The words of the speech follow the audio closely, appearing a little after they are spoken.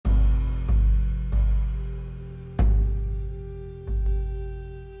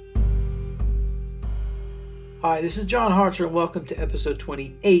Hi, this is John Harcher, and welcome to episode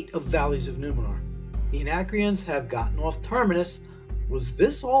 28 of Valleys of Numenor. The Anacreons have gotten off Terminus. Was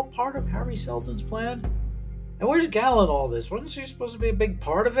this all part of Harry Seldon's plan? And where's Gal in all this? Wasn't she supposed to be a big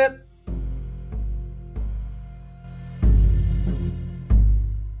part of it?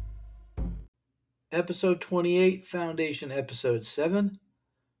 Episode 28, Foundation Episode 7.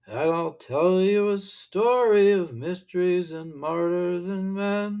 And I'll tell you a story of mysteries and martyrs and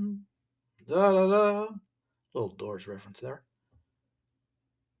men. Da da da. Little Doors reference there.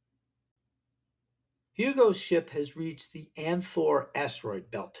 Hugo's ship has reached the Anthor asteroid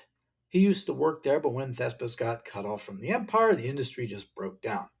belt. He used to work there, but when Thespis got cut off from the Empire, the industry just broke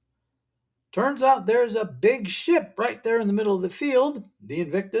down. Turns out there's a big ship right there in the middle of the field. The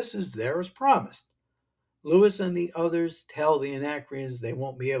Invictus is there as promised. Lewis and the others tell the Anacreons they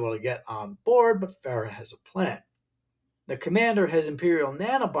won't be able to get on board, but Farah has a plan. The commander has Imperial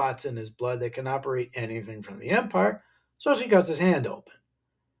nanobots in his blood that can operate anything from the Empire, so she cuts his hand open.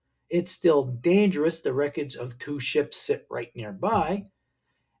 It's still dangerous. The wreckage of two ships sit right nearby.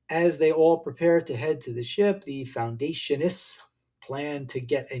 As they all prepare to head to the ship, the Foundationists plan to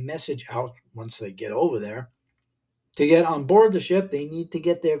get a message out once they get over there. To get on board the ship, they need to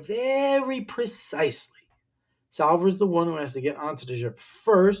get there very precisely. Salver's the one who has to get onto the ship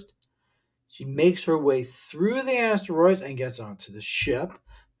first. She makes her way through the asteroids and gets onto the ship.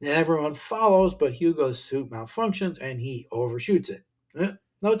 Then everyone follows, but Hugo's suit malfunctions and he overshoots it.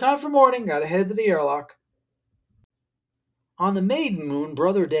 No time for mourning, gotta head to the airlock. On the maiden moon,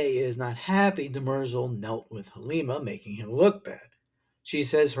 Brother Day is not happy Demerzel knelt with Halima, making him look bad. She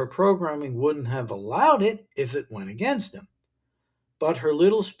says her programming wouldn't have allowed it if it went against him. But her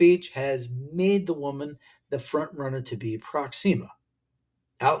little speech has made the woman the front runner to be Proxima.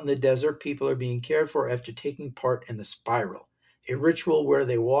 Out in the desert, people are being cared for after taking part in the Spiral, a ritual where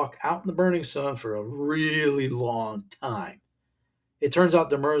they walk out in the burning sun for a really long time. It turns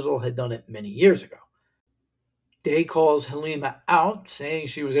out Demerzel had done it many years ago. Day calls Halima out, saying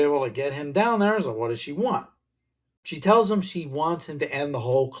she was able to get him down there, so what does she want? She tells him she wants him to end the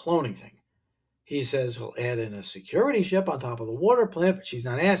whole cloning thing. He says he'll add in a security ship on top of the water plant, but she's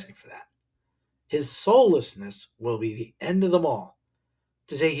not asking for that. His soullessness will be the end of them all.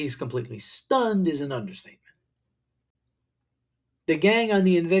 To say he's completely stunned is an understatement. The gang on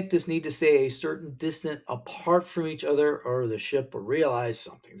the Invictus need to stay a certain distance apart from each other, or the ship will realize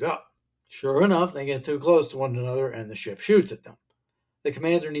something's up. Sure enough, they get too close to one another and the ship shoots at them. The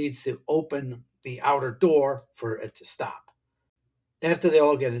commander needs to open the outer door for it to stop. After they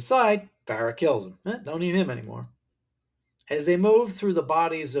all get inside, Farah kills him. Don't need him anymore. As they move through the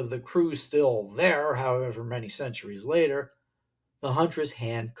bodies of the crew still there, however many centuries later, the Huntress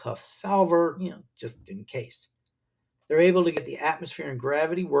handcuffs Salver, just in case. They're able to get the atmosphere and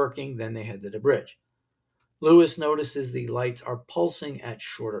gravity working, then they head to the bridge. Lewis notices the lights are pulsing at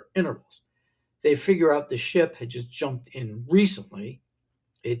shorter intervals. They figure out the ship had just jumped in recently.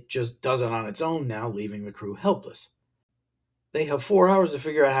 It just does it on its own now, leaving the crew helpless. They have 4 hours to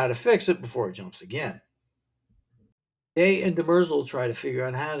figure out how to fix it before it jumps again. Day and Demerzel try to figure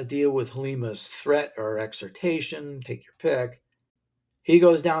out how to deal with Halima's threat or exhortation, take your pick. He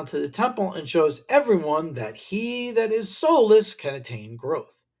goes down to the temple and shows everyone that he that is soulless can attain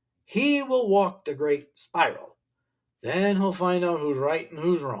growth. He will walk the great spiral. Then he'll find out who's right and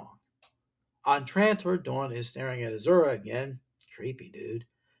who's wrong. On Trantor, Dawn is staring at Azura again. Creepy dude.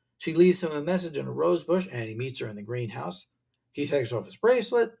 She leaves him a message in a rose bush, and he meets her in the greenhouse. He takes off his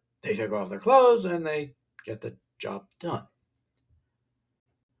bracelet, they take off their clothes, and they get the job done.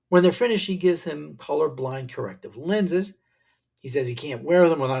 When they're finished, she gives him colorblind corrective lenses. He says he can't wear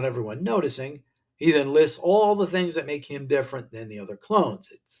them without everyone noticing. He then lists all the things that make him different than the other clones.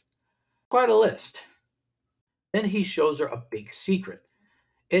 It's quite a list. Then he shows her a big secret.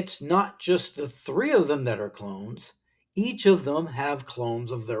 It's not just the 3 of them that are clones. Each of them have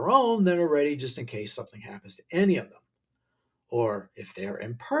clones of their own that are ready just in case something happens to any of them. Or if they're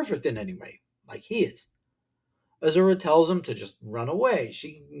imperfect in any way, like he is. Azura tells him to just run away.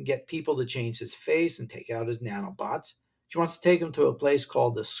 She can get people to change his face and take out his nanobots. She wants to take him to a place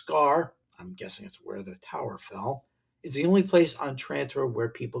called the Scar. I'm guessing it's where the tower fell. It's the only place on Trantor where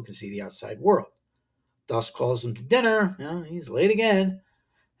people can see the outside world. Dusk calls him to dinner. He's late again.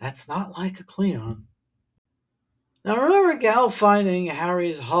 That's not like a Cleon. Now remember Gal finding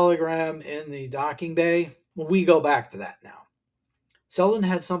Harry's hologram in the docking bay? Well, we go back to that now. Seldon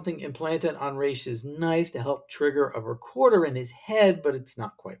had something implanted on Raish's knife to help trigger a recorder in his head, but it's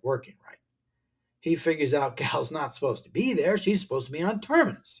not quite working right. He figures out Gal's not supposed to be there. She's supposed to be on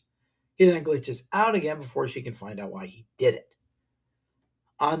Terminus. He then glitches out again before she can find out why he did it.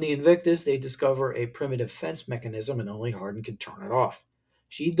 On the Invictus, they discover a primitive fence mechanism and only Hardin can turn it off.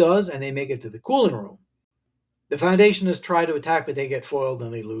 She does, and they make it to the cooling room. The Foundationists try to attack, but they get foiled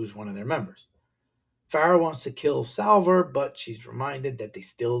and they lose one of their members. Farah wants to kill Salvor, but she's reminded that they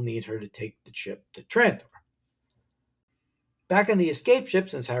still need her to take the ship to Trantor. Back on the escape ship,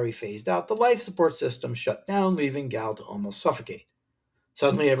 since Harry phased out, the life support system shut down, leaving Gal to almost suffocate.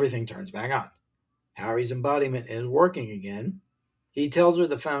 Suddenly, everything turns back on. Harry's embodiment is working again. He tells her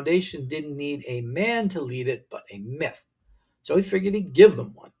the Foundation didn't need a man to lead it, but a myth. So he figured he'd give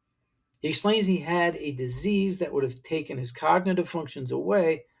them one. He explains he had a disease that would have taken his cognitive functions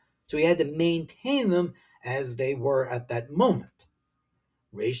away, so he had to maintain them as they were at that moment.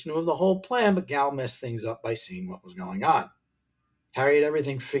 Raish knew of the whole plan, but Gal messed things up by seeing what was going on. Harry had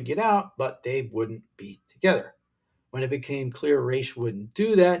everything figured out, but they wouldn't be together. When it became clear Raish wouldn't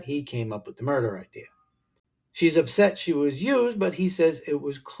do that, he came up with the murder idea. She's upset she was used, but he says it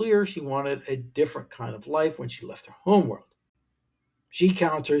was clear she wanted a different kind of life when she left her homeworld. She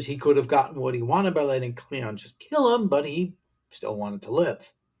counters he could have gotten what he wanted by letting Cleon just kill him, but he still wanted to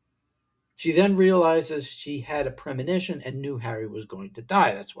live. She then realizes she had a premonition and knew Harry was going to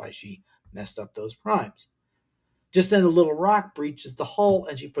die. That's why she messed up those primes. Just then a little rock breaches the hull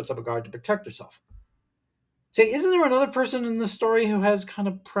and she puts up a guard to protect herself. Say, isn't there another person in this story who has kind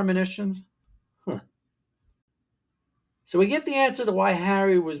of premonitions? So we get the answer to why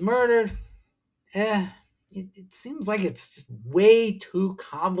Harry was murdered. It seems like it's just way too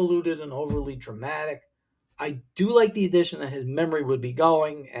convoluted and overly dramatic. I do like the addition that his memory would be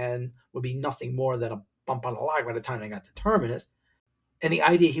going and would be nothing more than a bump on a log by the time they got to Terminus. And the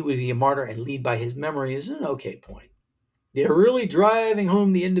idea he would be a martyr and lead by his memory is an okay point. They're really driving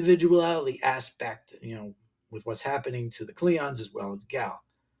home the individuality aspect, with what's happening to the Cleons as well as Gal.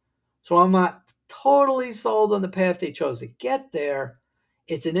 So I'm not totally sold on the path they chose to get there.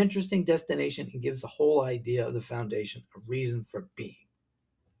 It's an interesting destination and gives the whole idea of the Foundation a reason for being.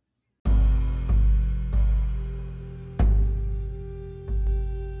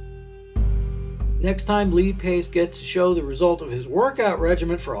 Next time, Lee Pace gets to show the result of his workout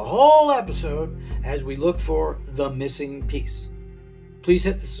regimen for a whole episode as we look for the missing piece. Please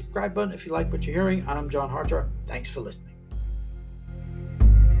hit the subscribe button if you like what you're hearing. I'm John Hartar. Thanks for listening.